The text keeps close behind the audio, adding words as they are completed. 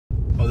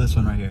this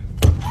one right here.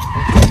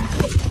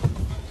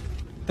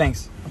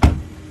 Thanks.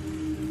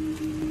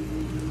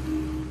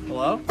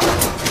 Hello?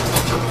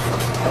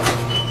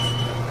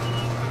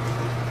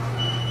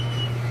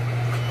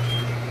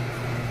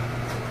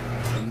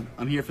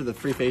 I'm here for the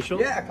free facial.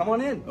 Yeah, come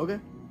on in. Okay.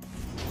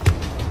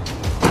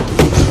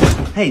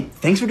 Hey,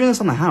 thanks for doing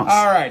this on the house.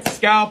 All right,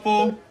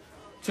 scalpel,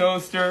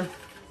 toaster,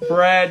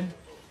 bread.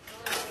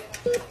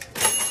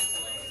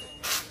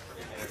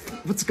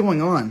 What's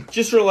going on?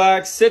 Just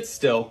relax, sit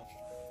still.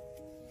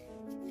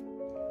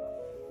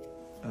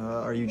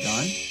 Are you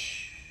done?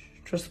 Shh.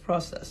 Trust the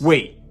process.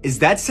 Wait, is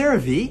that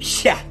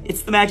CeraVe? Yeah,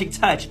 it's the magic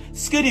touch.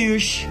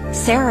 Skadoosh.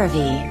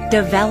 CeraVe,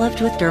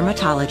 developed with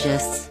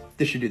dermatologists.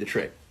 This should do the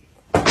trick.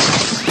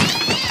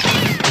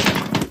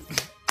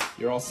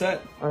 You're all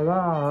set. All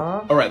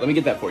right, let me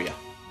get that for you.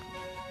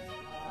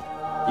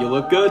 You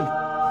look good.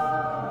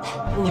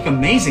 You look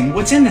amazing.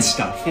 What's in this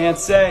stuff? Can't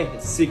say.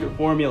 It's a secret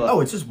formula. Oh,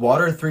 it's just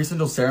water, 3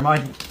 essential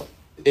ceramide.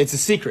 It's a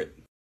secret.